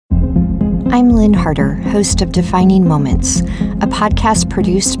I'm Lynn Harder, host of Defining Moments, a podcast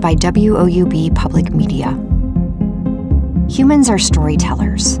produced by WOUB Public Media. Humans are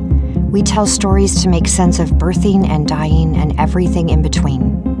storytellers. We tell stories to make sense of birthing and dying and everything in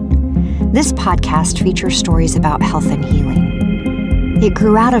between. This podcast features stories about health and healing. It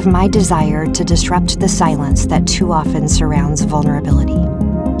grew out of my desire to disrupt the silence that too often surrounds vulnerability.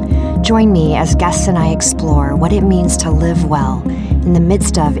 Join me as guests and I explore what it means to live well in the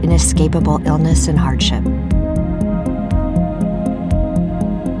midst of inescapable illness and hardship.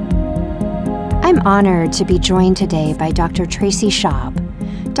 I'm honored to be joined today by Dr. Tracy Schaub.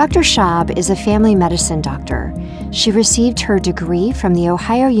 Dr. Schaub is a family medicine doctor. She received her degree from the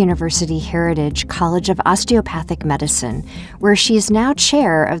Ohio University Heritage College of Osteopathic Medicine, where she is now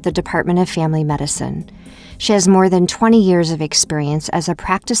chair of the Department of Family Medicine. She has more than 20 years of experience as a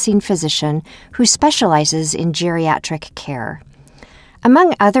practicing physician who specializes in geriatric care.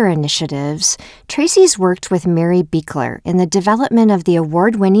 Among other initiatives, Tracy's worked with Mary Beekler in the development of the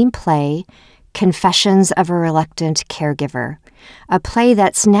award-winning play Confessions of a Reluctant Caregiver, a play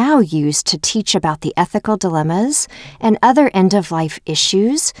that's now used to teach about the ethical dilemmas and other end-of-life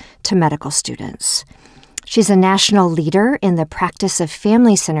issues to medical students. She's a national leader in the practice of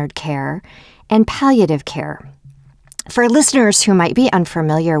family-centered care and palliative care. For listeners who might be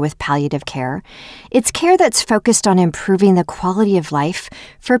unfamiliar with palliative care, it's care that's focused on improving the quality of life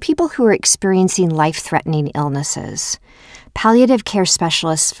for people who are experiencing life-threatening illnesses. Palliative care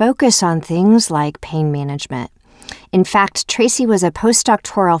specialists focus on things like pain management. In fact, Tracy was a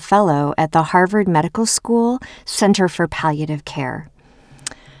postdoctoral fellow at the Harvard Medical School Center for Palliative Care.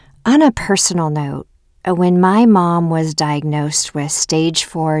 On a personal note, when my mom was diagnosed with stage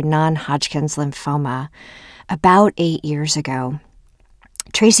 4 non-Hodgkin's lymphoma about 8 years ago,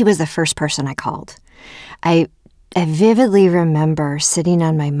 Tracy was the first person I called. I vividly remember sitting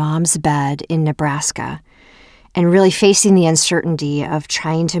on my mom's bed in Nebraska and really facing the uncertainty of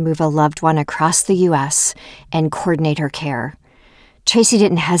trying to move a loved one across the U.S. and coordinate her care. Tracy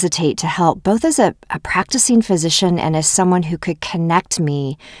didn't hesitate to help, both as a practicing physician and as someone who could connect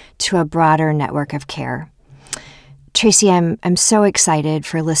me to a broader network of care. Tracy, I'm so excited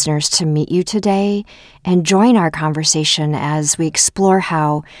for listeners to meet you today and join our conversation as we explore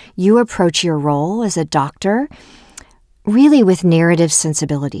how you approach your role as a doctor, really with narrative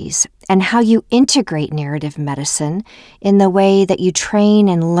sensibilities, and how you integrate narrative medicine in the way that you train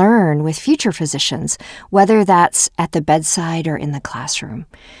and learn with future physicians, whether that's at the bedside or in the classroom.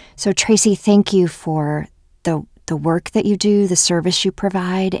 So Tracy, thank you for the work that you do, the service you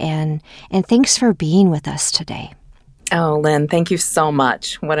provide, and thanks for being with us today. Oh, Lynn, thank you so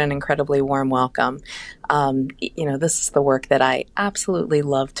much. What an incredibly warm welcome. This is the work that I absolutely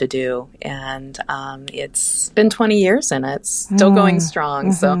love to do. And it's been 20 years and it's still going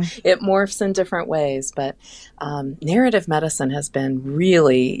strong. So it morphs in different ways. But narrative medicine has been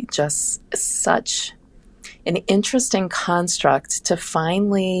really just such an interesting construct to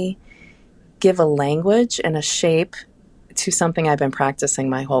finally give a language and a shape to something I've been practicing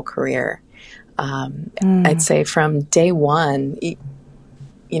my whole career. I'd say from day one,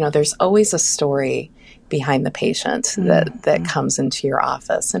 there's always a story behind the patient that comes into your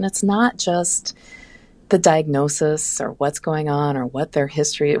office. And it's not just the diagnosis or what's going on or what their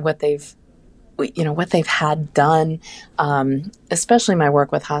history, what they've had done. Especially my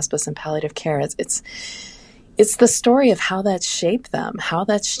work with hospice and palliative care. It's the story of how that's shaped them, how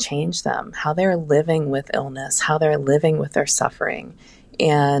that's changed them, how they're living with illness, how they're living with their suffering,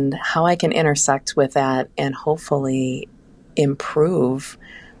 and how I can intersect with that and hopefully improve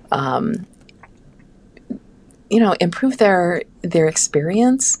their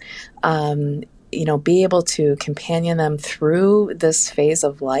experience, be able to companion them through this phase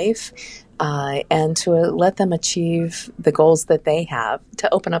of life, and to let them achieve the goals that they have,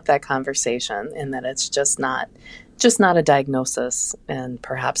 to open up that conversation, and that it's just not a diagnosis and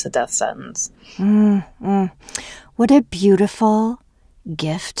perhaps a death sentence. What a beautiful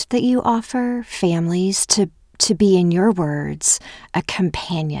gift that you offer families to be, in your words, a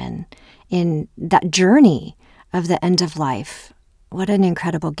companion in that journey of the end of life. What an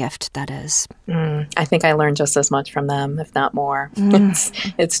incredible gift that is. I think I learned just as much from them, if not more.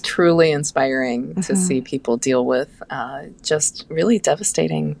 It's truly inspiring to see people deal with just really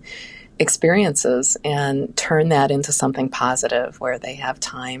devastating experiences and turn that into something positive where they have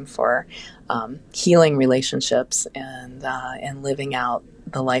time for healing relationships and living out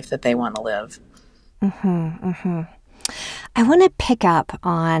the life that they want to live. I want to pick up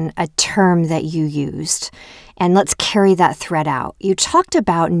on a term that you used, and let's carry that thread out. You talked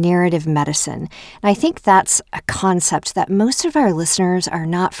about narrative medicine, and I think that's a concept that most of our listeners are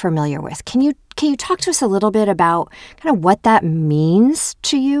not familiar with. Can you talk to us a little bit about kind of what that means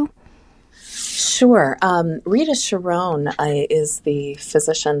to you? Sure. Rita Sharon is the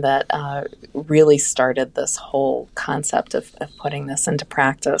physician that really started this whole concept of putting this into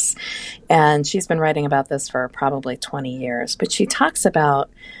practice. And she's been writing about this for probably 20 years. But she talks about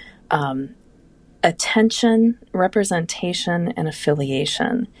attention, representation, and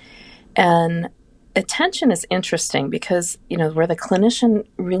affiliation. And attention is interesting because, where the clinician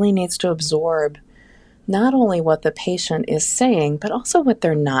really needs to absorb not only what the patient is saying, but also what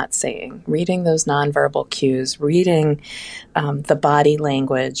they're not saying, reading those nonverbal cues, reading the body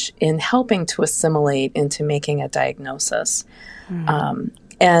language, in helping to assimilate into making a diagnosis.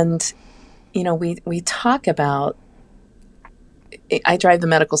 And, we talk about, I drive the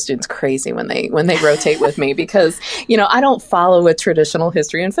medical students crazy when they rotate with me because, I don't follow a traditional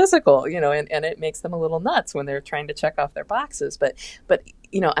history and physical, and it makes them a little nuts when they're trying to check off their boxes. But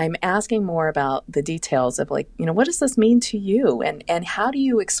I'm asking more about the details of what does this mean to you? And how do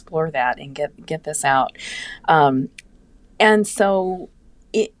you explore that and get this out? And so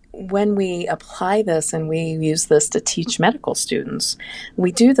when we apply this and we use this to teach medical students,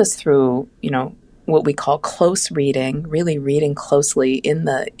 we do this through, what we call close reading, really reading closely in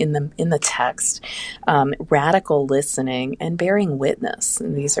the text, radical listening, and bearing witness.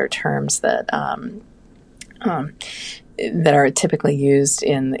 And these are terms that are typically used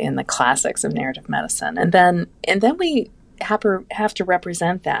in the classics of narrative medicine. And then we have to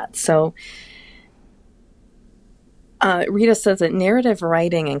represent that. So Rita says that narrative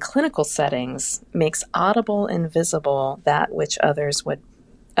writing in clinical settings makes audible and visible that which others would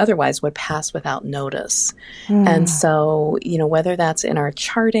otherwise would pass without notice. And so, whether that's in our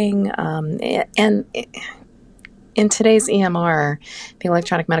charting, and in today's EMR, the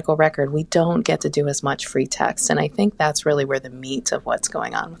electronic medical record, we don't get to do as much free text. And I think that's really where the meat of what's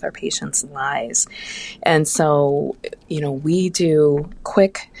going on with our patients lies. And so, we do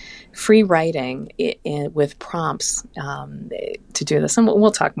quick free writing with prompts to do this. And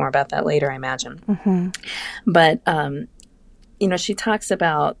we'll talk more about that later, I imagine. But, she talks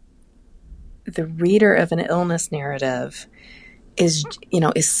about the reader of an illness narrative is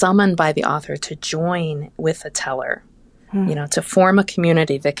summoned by the author to join with the teller, to form a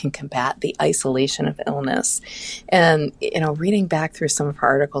community that can combat the isolation of illness. And, reading back through some of her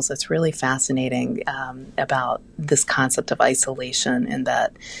articles, it's really fascinating about this concept of isolation, and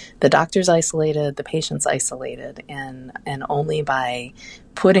that the doctor's isolated, the patient's isolated, and only by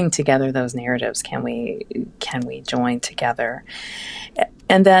putting together those narratives can we join together.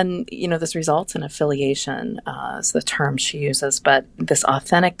 And then, this results in affiliation, is the term she uses, but this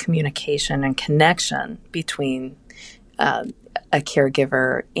authentic communication and connection between a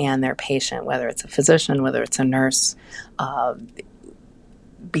caregiver and their patient, whether it's a physician, whether it's a nurse,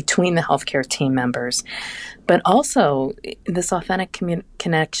 between the healthcare team members, but also this authentic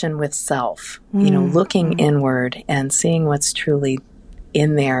connection with self, looking inward and seeing what's truly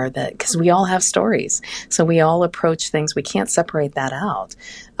in there, that because we all have stories, so we all approach things, we can't separate that out.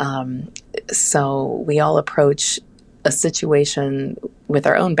 So we all approach a situation with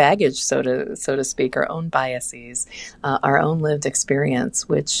our own baggage, so to speak, our own biases, our own lived experience,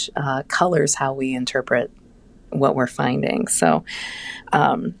 which colors how we interpret what we're finding. So,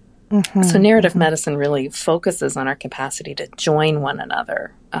 so narrative medicine really focuses on our capacity to join one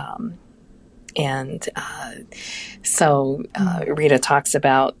another. So Rita talks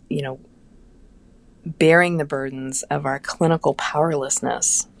about, bearing the burdens of our clinical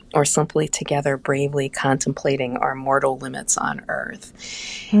powerlessness, or simply together bravely contemplating our mortal limits on earth.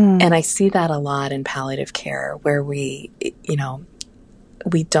 And I see that a lot in palliative care, where we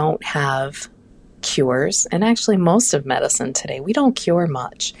don't have cures. And actually most of medicine today, we don't cure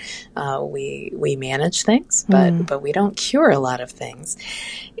much. We manage things, but we don't cure a lot of things.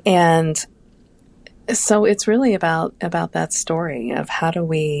 And so it's really about that story of how do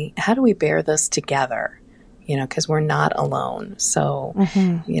we bear this together, because we're not alone. So,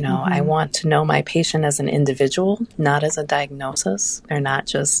 I want to know my patient as an individual, not as a diagnosis. They're not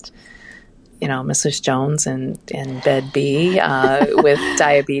just, Mrs. Jones in bed B with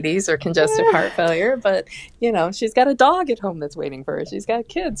diabetes or congestive heart failure, but, she's got a dog at home that's waiting for her. She's got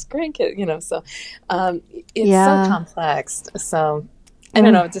kids, grandkids, so it's so complex. So I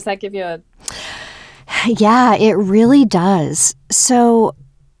don't know, does that give you a... Yeah, it really does. So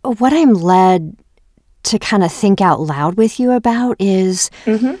what I'm led to kind of think out loud with you about is,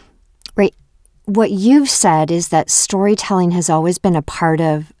 right, what you've said is that storytelling has always been a part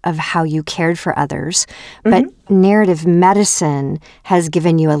of how you cared for others, but narrative medicine has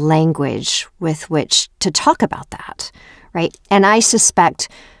given you a language with which to talk about that, right? And I suspect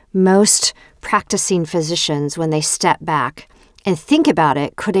most practicing physicians, when they step back and think about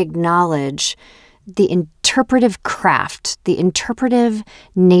it, could acknowledge the interpretive craft, the interpretive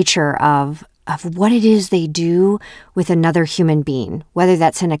nature of what it is they do with another human being, whether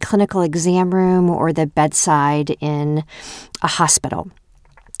that's in a clinical exam room or the bedside in a hospital.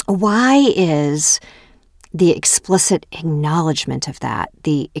 Why is the explicit acknowledgement of that,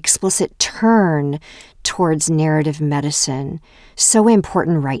 the explicit turn towards narrative medicine, so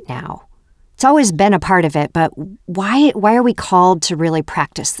important right now? It's always been a part of it, but why are we called to really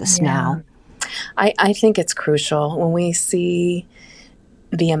practice this now? I think it's crucial when we see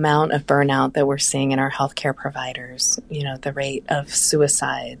the amount of burnout that we're seeing in our healthcare providers, the rate of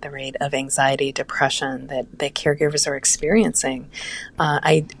suicide, the rate of anxiety, depression that caregivers are experiencing.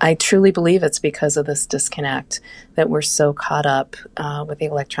 I truly believe it's because of this disconnect that we're so caught up with the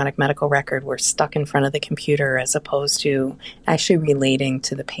electronic medical record. We're stuck in front of the computer as opposed to actually relating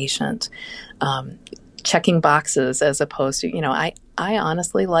to the patient, checking boxes as opposed to, I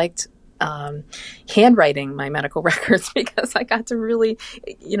honestly liked handwriting my medical records because I got to really,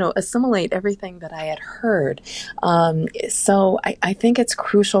 assimilate everything that I had heard. So I think it's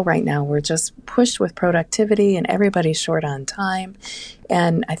crucial right now. We're just pushed with productivity and everybody's short on time.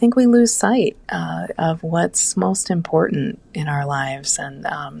 And I think we lose sight of what's most important in our lives.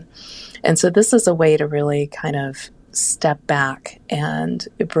 And so this is a way to really kind of step back and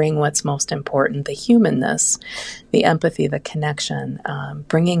bring what's most important, the humanness, the empathy, the connection,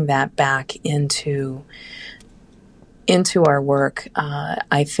 bringing that back into our work,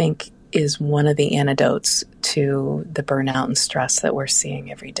 I think is one of the antidotes to the burnout and stress that we're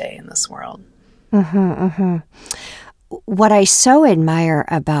seeing every day in this world. What I so admire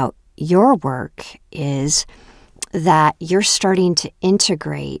about your work is that you're starting to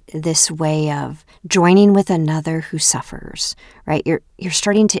integrate this way of joining with another who suffers, right? You're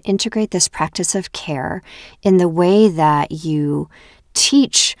starting to integrate this practice of care in the way that you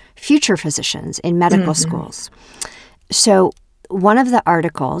teach future physicians in medical schools. So one of the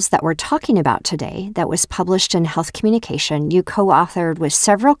articles that we're talking about today that was published in Health Communication, you co-authored with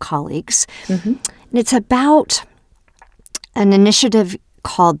several colleagues, and it's about an initiative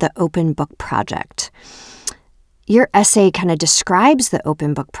called the Open Book Project. Your essay kind of describes the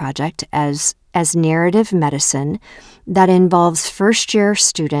Open Book Project as narrative medicine that involves first-year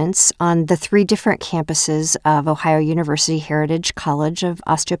students on the 3 different campuses of Ohio University Heritage College of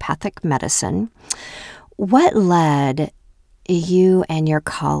Osteopathic Medicine. What led you and your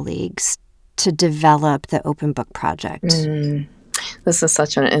colleagues to develop the Open Book Project? This is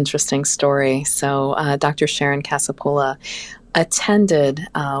such an interesting story. So Dr. Sharon Casapula attended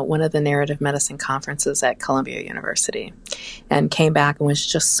one of the narrative medicine conferences at Columbia University and came back and was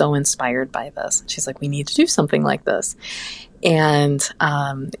just so inspired by this. She's like, we need to do something like this. And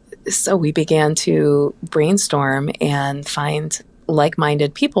so we began to brainstorm and find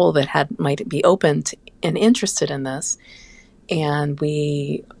like-minded people that might be open to, and interested in this. And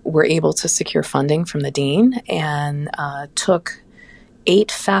we were able to secure funding from the dean and took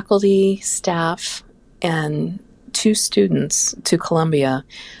 8 faculty, staff, and 2 students to Columbia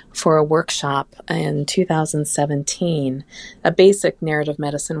for a workshop in 2017, a basic narrative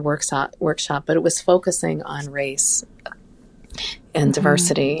medicine workshop, but it was focusing on race and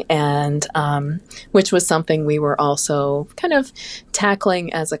diversity, and which was something we were also kind of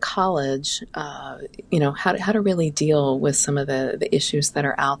tackling as a college, how to really deal with some of the issues that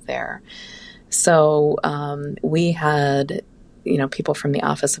are out there. So we had people from the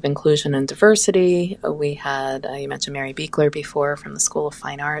Office of Inclusion and Diversity. We had, you mentioned Mary Beekler before from the School of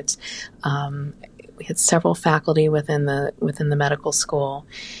Fine Arts. We had several faculty within the medical school.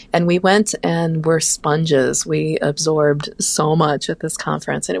 And we went and were sponges. We absorbed so much at this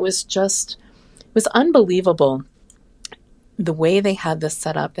conference. And it was unbelievable the way they had this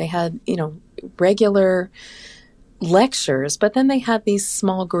set up. They had, regular lectures, but then they had these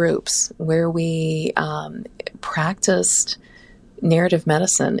small groups where we practiced narrative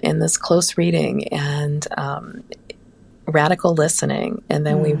medicine in this close reading and radical listening. And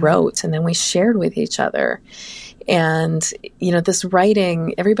then we wrote, and then we shared with each other. And, this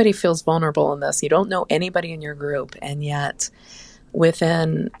writing, everybody feels vulnerable in this. You don't know anybody in your group. And yet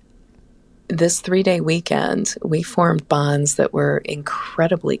within this 3-day weekend, we formed bonds that were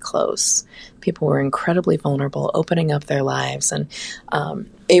incredibly close. People were incredibly vulnerable, opening up their lives. And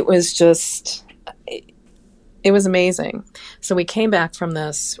it was just It was amazing. So we came back from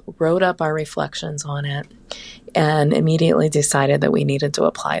this, wrote up our reflections on it, and immediately decided that we needed to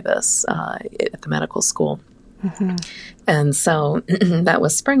apply this at the medical school. Mm-hmm. And so that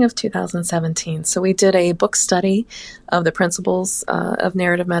was spring of 2017. So we did a book study of the principles of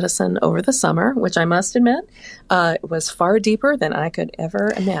narrative medicine over the summer, which I must admit was far deeper than I could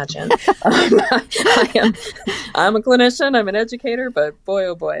ever imagine. I'm a clinician, I'm an educator, but boy,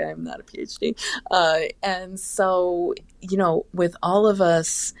 oh boy, I'm not a PhD. And so, with all of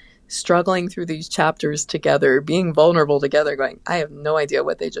us struggling through these chapters together, being vulnerable together, going, I have no idea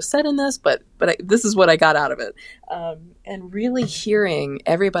what they just said in this, but this is what I got out of it. And really hearing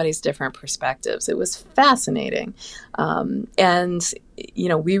everybody's different perspectives. It was fascinating. And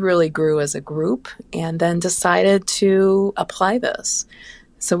we really grew as a group and then decided to apply this.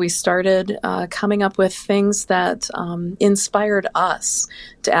 So we started coming up with things that inspired us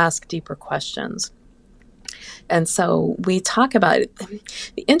to ask deeper questions. And so we talk about it.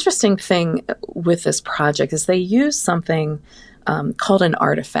 The interesting thing with this project is they use something called an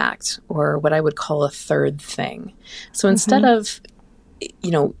artifact, or what I would call a third thing. So instead of,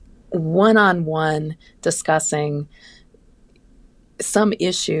 one-on-one discussing some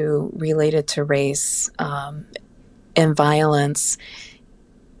issue related to race and violence,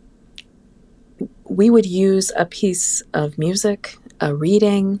 we would use a piece of music, a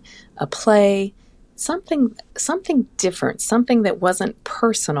reading, a play, something different, something that wasn't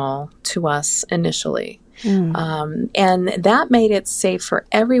personal to us initially. And that made it safe for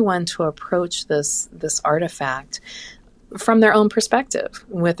everyone to approach this artifact from their own perspective,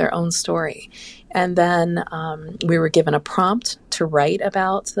 with their own story. And then we were given a prompt to write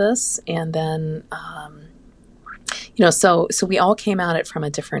about this, and then so we all came at it from a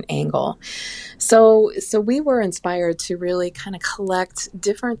different angle. So we were inspired to really kind of collect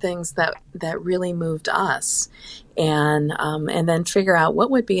different things that really moved us, and then figure out what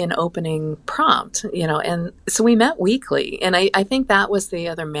would be an opening prompt, and so we met weekly. And I think that was the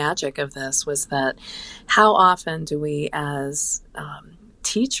other magic of this, was that how often do we as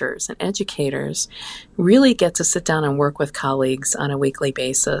teachers and educators really get to sit down and work with colleagues on a weekly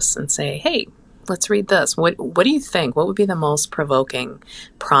basis and say, hey, let's read this. What do you think? What would be the most provoking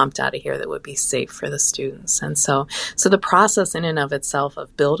prompt out of here that would be safe for the students? And so the process in and of itself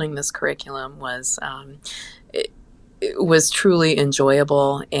of building this curriculum was it was truly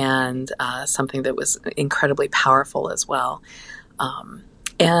enjoyable, and something that was incredibly powerful as well.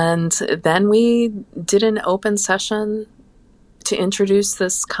 And then we did an open session to introduce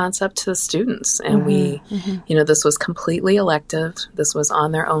this concept to the students. And this was completely elective. This was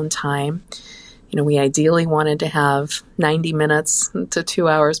on their own time. We ideally wanted to have 90 minutes to 2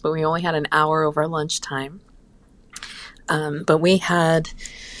 hours, but we only had an hour over lunchtime. But we had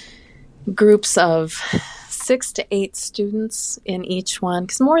groups of 6 to 8 students in each one,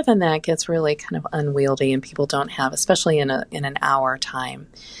 because more than that gets really kind of unwieldy, and people don't have, especially in an hour time,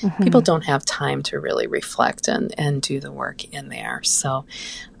 people don't have time to really reflect and do the work in there. So,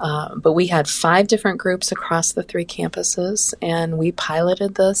 but we had 5 different groups across the 3 campuses, and we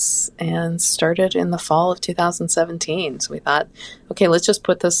piloted this and started in the fall of 2017. So we thought, okay, let's just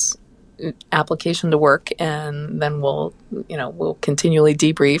put this application to work, and then we'll continually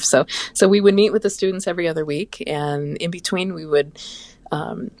debrief. So we would meet with the students every other week, and in between we would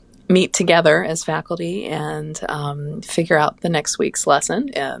meet together as faculty and figure out the next week's lesson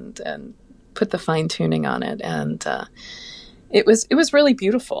and put the fine tuning on it. And it was really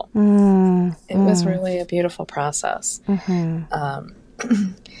beautiful. It was really a beautiful process.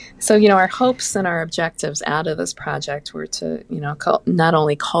 So, our hopes and our objectives out of this project were to, not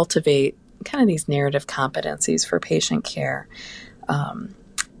only cultivate kind of these narrative competencies for patient care,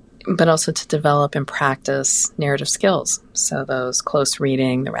 but also to develop and practice narrative skills. So those close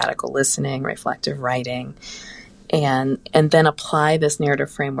reading, the radical listening, reflective writing, and then apply this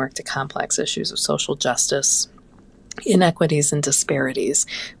narrative framework to complex issues of social justice, inequities, and disparities.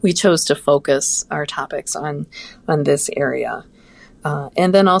 We chose to focus our topics on this area.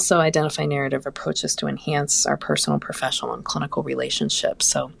 And then also identify narrative approaches to enhance our personal, professional, and clinical relationships.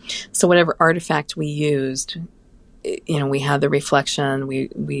 So whatever artifact we used, we had the reflection, we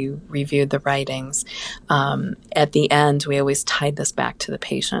reviewed the writings. At the end, we always tied this back to the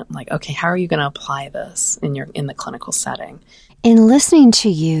patient. Like, okay, how are you going to apply this in the clinical setting? In listening to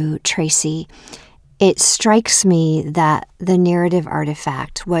you, Tracy, it strikes me that the narrative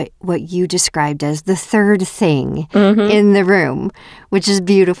artifact, what you described as the third thing in the room, which is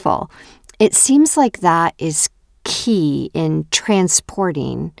beautiful, it seems like that is key in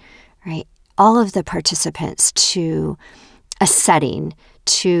transporting, right, all of the participants to a setting,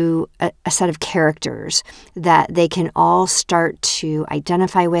 to a set of characters that they can all start to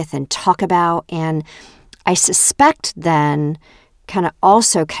identify with and talk about. And I suspect then kind of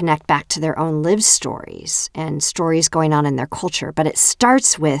also connect back to their own lived stories and stories going on in their culture. But it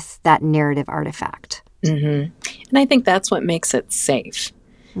starts with that narrative artifact. Mm-hmm. And I think that's what makes it safe.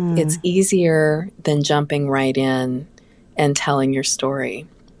 It's easier than jumping right in and telling your story.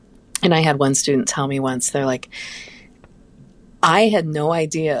 And I had one student tell me once, they're like, I had no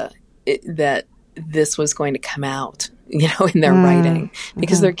idea that this was going to come out, in their writing,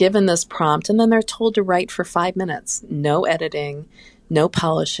 because they're given this prompt and then they're told to write for 5 minutes, no editing, no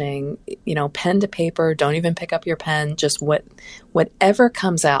polishing, pen to paper, don't even pick up your pen, just whatever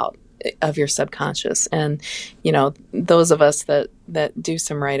comes out of your subconscious. And, those of us that do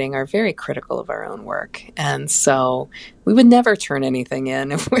some writing are very critical of our own work. And so we would never turn anything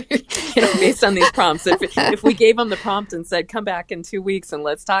in if we're, based on these prompts. If we gave them the prompt and said, come back in 2 weeks and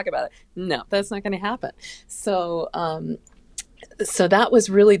let's talk about it. No, that's not going to happen. So, so that was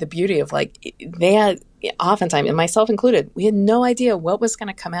really the beauty of they had oftentimes, and myself included, we had no idea what was going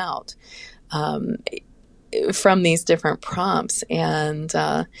to come out from these different prompts. And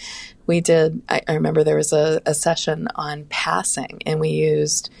we did, I remember there was a session on passing, and we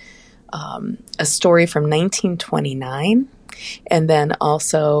used a story from 1929, and then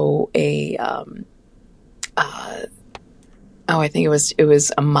also I think it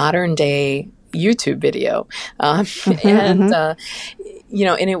was a modern day YouTube video. And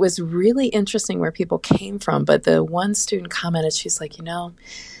it was really interesting where people came from. But the one student commented, she's like,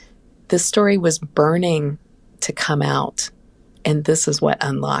 this story was burning to come out, and this is what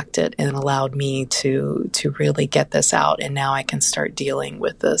unlocked it and allowed me to really get this out. And now I can start dealing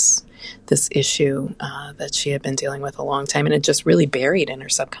with this issue that she had been dealing with a long time, and it just really buried in her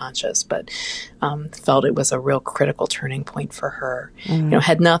subconscious, but felt it was a real critical turning point for her.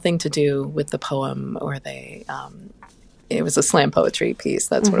 Had nothing to do with the poem or it was a slam poetry piece.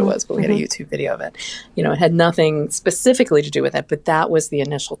 That's what it was. But we had a YouTube video of it. It had nothing specifically to do with it, but that was the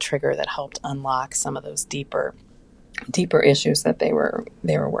initial trigger that helped unlock some of those deeper issues that they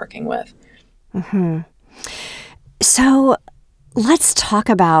were working with. So let's talk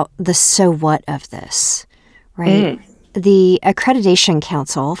about the so what of this, right? The Accreditation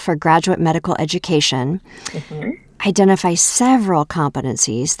Council for Graduate Medical Education identifies several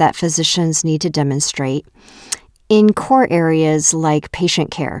competencies that physicians need to demonstrate in core areas like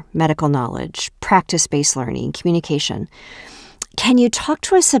patient care, medical knowledge, practice-based learning, communication. Can you talk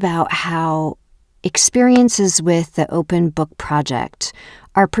to us about how experiences with the Open Book Project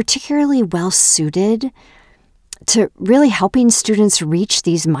are particularly well-suited to really helping students reach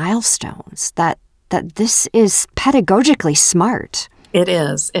these milestones, that this is pedagogically smart? It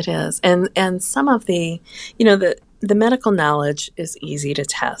is. And some of the medical knowledge is easy to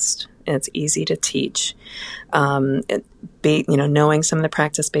test. It's easy to teach, knowing some of the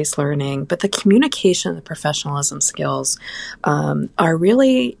practice-based learning, but the communication, the professionalism skills are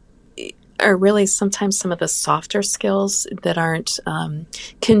really sometimes some of the softer skills that aren't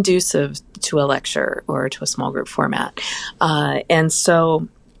conducive to a lecture or to a small group format. And so,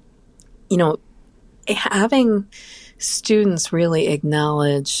 having students really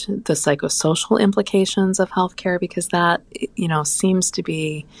acknowledge the psychosocial implications of healthcare, because that, seems to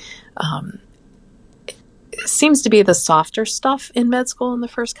be the softer stuff in med school in the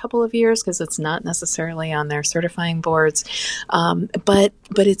first couple of years, because it's not necessarily on their certifying boards. But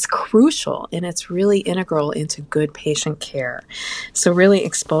it's crucial, and it's really integral into good patient care. So really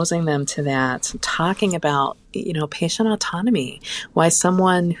exposing them to that, talking about, patient autonomy, why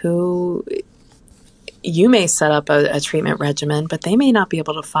someone who you may set up a treatment regimen, but they may not be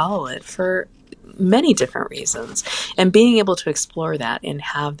able to follow it for many different reasons. And being able to explore that and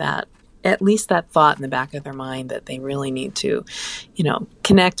have that, at least that thought in the back of their mind that they really need to,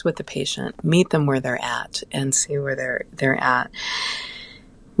 connect with the patient, meet them where they're at, and see where they're at.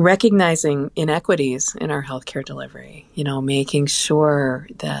 Recognizing inequities in our healthcare delivery, making sure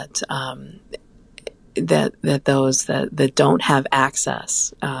that that those that don't have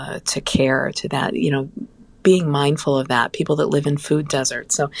access to care, to that, being mindful of that, people that live in food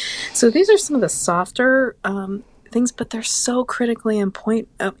deserts. So these are some of the softer things, but they're so critically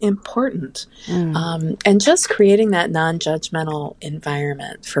important. And just creating that non-judgmental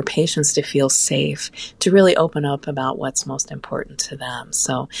environment for patients to feel safe, to really open up about what's most important to them.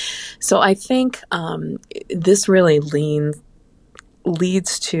 So I think this really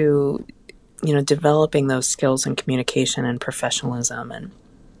leads to developing those skills in communication and professionalism, and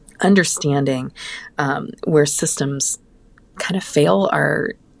understanding where systems kind of fail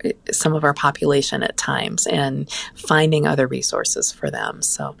our some of our population at times and finding other resources for them.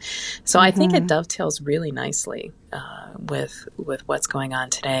 So I think it dovetails really nicely with what's going on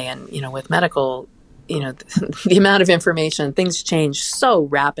today. And, with medical, the amount of information, things change so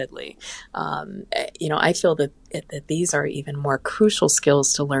rapidly. I feel that these are even more crucial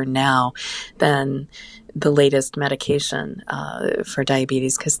skills to learn now than the latest medication for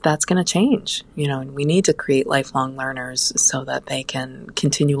diabetes, because that's going to change, and we need to create lifelong learners so that they can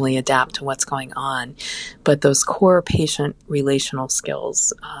continually adapt to what's going on. But those core patient relational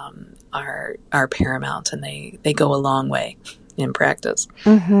skills are paramount, and they go a long way in practice.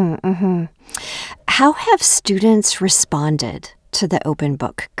 How have students responded to the open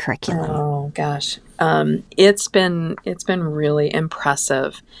book curriculum? Oh gosh, it's been really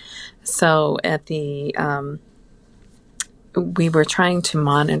impressive. So at the we were trying to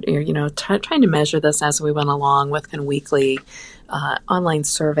monitor, trying to measure this as we went along with kind of weekly online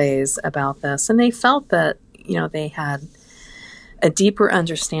surveys about this, and they felt that they had a deeper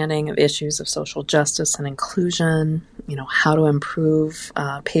understanding of issues of social justice and inclusion, how to improve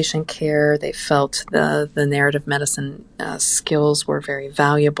patient care. They felt the narrative medicine skills were very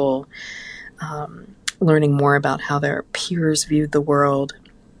valuable, learning more about how their peers viewed the world.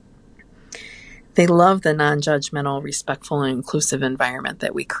 They love the non-judgmental, respectful, and inclusive environment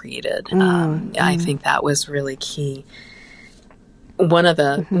that we created. I think that was really key.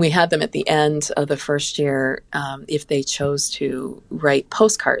 We had them at the end of the first year, if they chose to write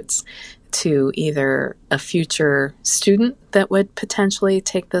postcards to either a future student that would potentially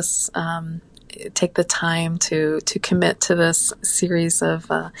take the time to commit to this series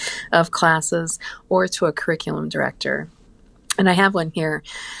of classes, or to a curriculum director. And I have one here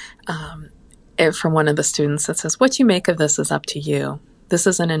from one of the students that says, "What you make of this is up to you. This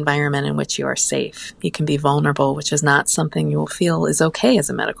is an environment in which you are safe. You can be vulnerable, which is not something you will feel is okay as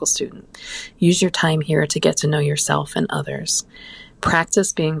a medical student. Use your time here to get to know yourself and others.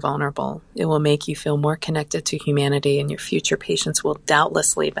 Practice being vulnerable. It will make you feel more connected to humanity, and your future patients will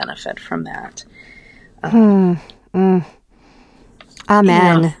doubtlessly benefit from that."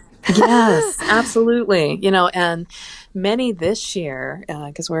 Amen. Yes, absolutely. And many this year,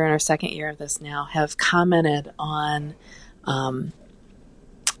 because we're in our second year of this now, have commented on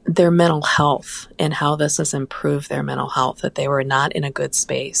their mental health and how this has improved their mental health, that they were not in a good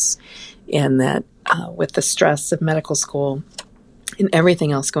space, and that with the stress of medical school and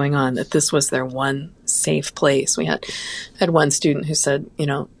everything else going on, that this was their one safe place. We had one student who said,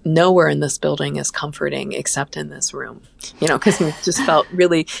 nowhere in this building is comforting except in this room, because he just felt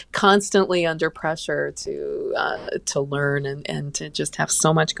really constantly under pressure to learn and to just have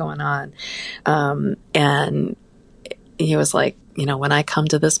so much going on. And he was like, when I come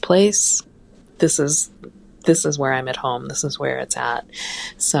to this place, this is where I'm at home. This is where it's at.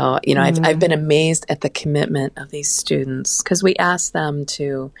 So, I've been amazed at the commitment of these students, because we asked them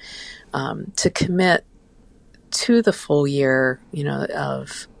to commit to the full year,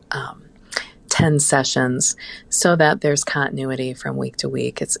 of 10 sessions, so that there's continuity from week to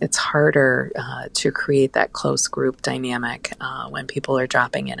week. It's harder to create that close group dynamic when people are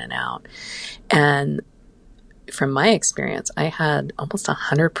dropping in and out. And from my experience, I had almost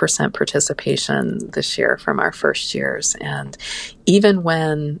 100% participation this year from our first years. And even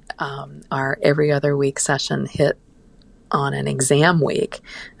when our every other week session hit on an exam week,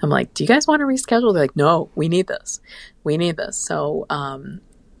 I'm like, "Do you guys want to reschedule?" They're like, "No, we need this. We need this." So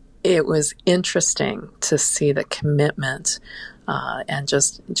it was interesting to see the commitment and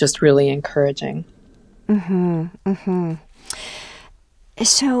just really encouraging.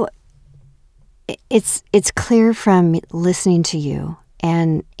 So it's clear from listening to you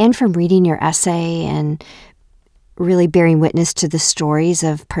and from reading your essay and really bearing witness to the stories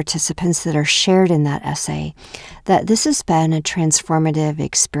of participants that are shared in that essay, that this has been a transformative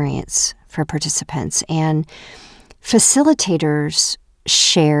experience for participants, and facilitators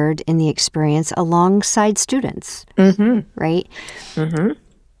shared in the experience alongside students, right?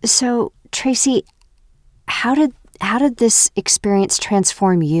 So, Tracy, how did this experience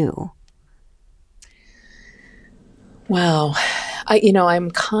transform you? Well,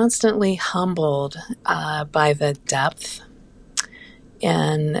 I'm constantly humbled by the depth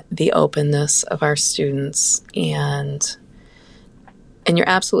and the openness of our students, and you're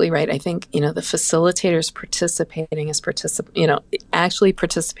absolutely right. I think the facilitators actually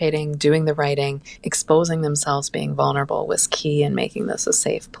participating, doing the writing, exposing themselves, being vulnerable was key in making this a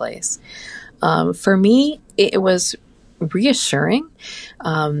safe place. For me, it was reassuring.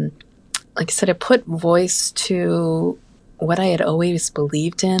 Like I said, it put voice to what I had always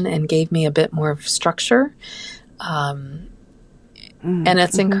believed in and gave me a bit more of structure. And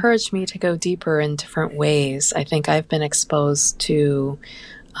it's encouraged me to go deeper in different ways. I think I've been exposed to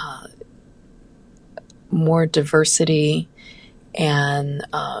more diversity and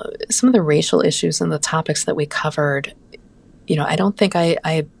some of the racial issues and the topics that we covered. I don't think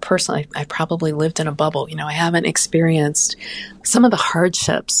I personally, I probably lived in a bubble. I haven't experienced some of the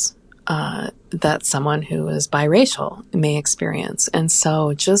hardships that someone who is biracial may experience. And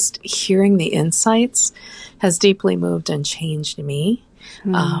so just hearing the insights has deeply moved and changed me.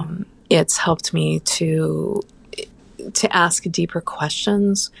 It's helped me to ask deeper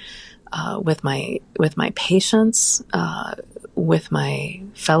questions with my patients, with my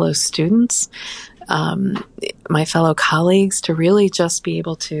fellow students, my fellow colleagues, to really just be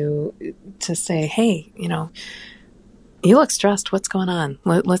able to say, hey, you look stressed. What's going on?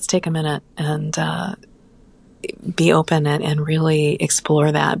 Let's take a minute and be open and really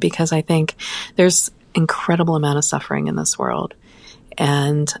explore that, because I think there's incredible amount of suffering in this world.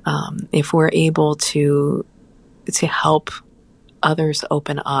 And if we're able to help others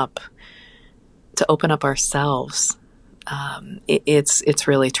open up ourselves, it's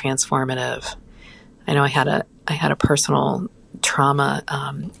really transformative. I know I had a personal trauma.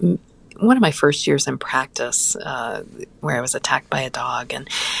 One of my first years in practice, where I was attacked by a dog, and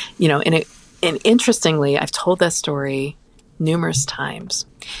interestingly, I've told that story numerous times,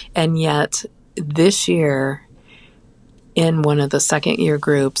 and yet this year, in one of the second year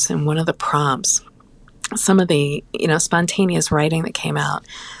groups, in one of the prompts, some of the spontaneous writing that came out,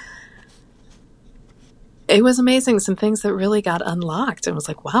 it was amazing. Some things that really got unlocked, and was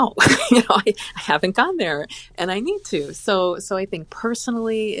like, wow, I haven't gone there, and I need to. So I think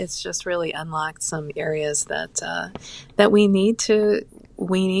personally, it's just really unlocked some areas that we need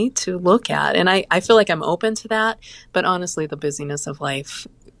to look at. And I feel like I'm open to that, but honestly, the busyness of life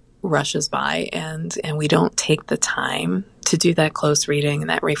rushes by, and we don't take the time to do that close reading and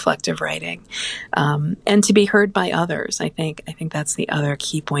that reflective writing, and to be heard by others. I think that's the other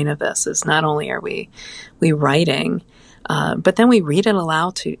key point of this, is not only are we writing, but then we read it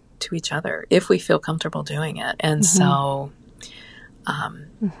aloud to each other if we feel comfortable doing it. And so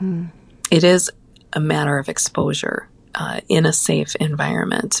it is a matter of exposure in a safe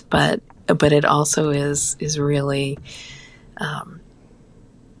environment, but it also is really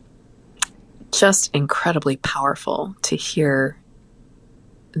just incredibly powerful to hear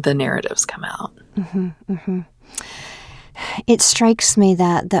the narratives come out. It strikes me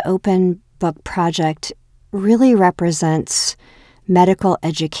that the Open Book Project really represents medical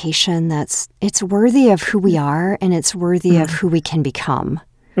education it's worthy of who we are, and it's worthy of who we can become.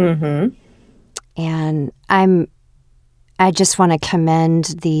 And I just want to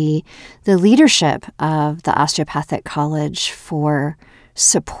commend the leadership of the Osteopathic College for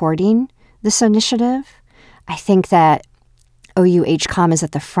supporting this initiative. I think that OUHCOM is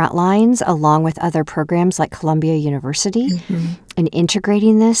at the front lines, along with other programs like Columbia University, in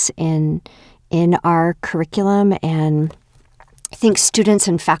integrating this in our curriculum, and I think students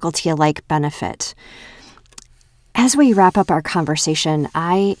and faculty alike benefit. As we wrap up our conversation,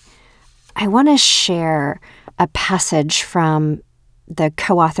 I want to share a passage from the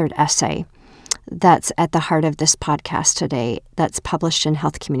co-authored essay that's at the heart of this podcast today, that's published in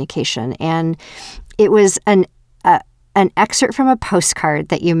Health Communication. And it was an excerpt from a postcard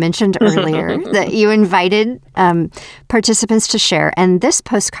that you mentioned earlier that you invited participants to share. And this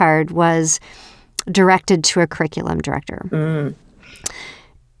postcard was directed to a curriculum director.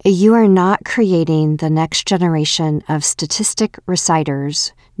 You are not creating the next generation of statistic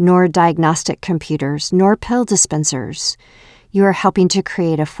reciters, nor diagnostic computers, nor pill dispensers. You are helping to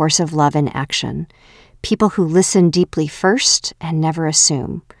create a force of love in action, people who listen deeply first and never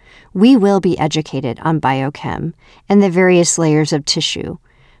assume. We will be educated on biochem and the various layers of tissue,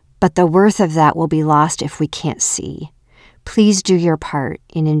 but the worth of that will be lost if we can't see. Please do your part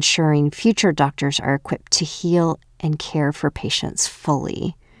in ensuring future doctors are equipped to heal and care for patients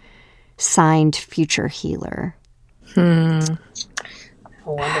fully. Signed, Future Healer. Wonderful.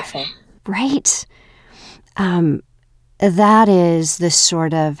 Right? That is the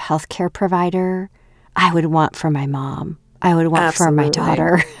sort of healthcare provider I would want for my mom. I would want for my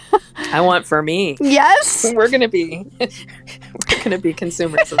daughter. I want for me. Yes. We're going to be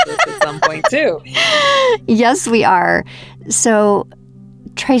consumers of this at some point too. Yes, we are. So,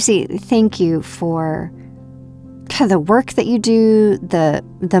 Tracy, thank you for kind of the work that you do, the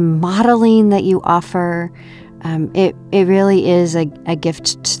modeling that you offer. It really is a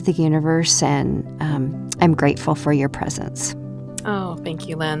gift to the universe, and I'm grateful for your presence. Oh, thank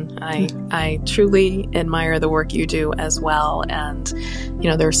you, Lynn. I truly admire the work you do as well. And,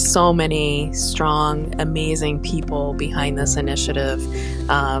 there's so many strong, amazing people behind this initiative.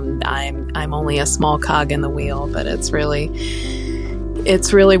 I'm only a small cog in the wheel, but it's really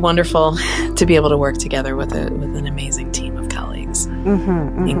wonderful to be able to work together with an amazing team of colleagues,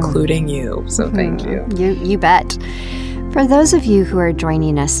 including you. So thank you. You bet. For those of you who are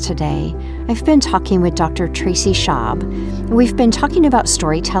joining us today, I've been talking with Dr. Tracy Schaub. We've been talking about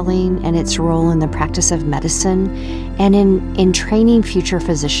storytelling and its role in the practice of medicine and in training future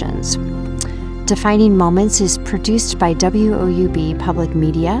physicians. Defining Moments is produced by WOUB Public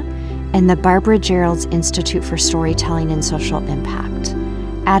Media and the Barbara Gerald's Institute for Storytelling and Social Impact.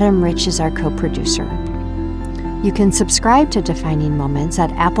 Adam Rich is our co-producer. You can subscribe to Defining Moments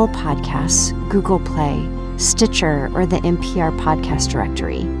at Apple Podcasts, Google Play, Stitcher, or the NPR podcast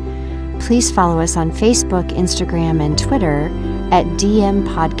directory. Please follow us on Facebook, Instagram, and Twitter at DM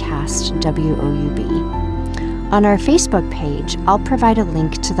Podcast WOUB. On our Facebook page, I'll provide a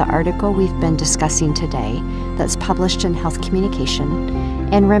link to the article we've been discussing today that's published in Health Communication.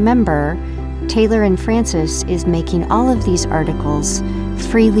 And remember, Taylor and Francis is making all of these articles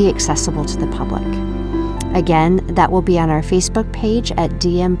freely accessible to the public. Again, that will be on our Facebook page at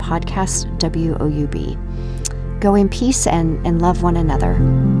DM Podcast WOUB. Go in peace and love one another.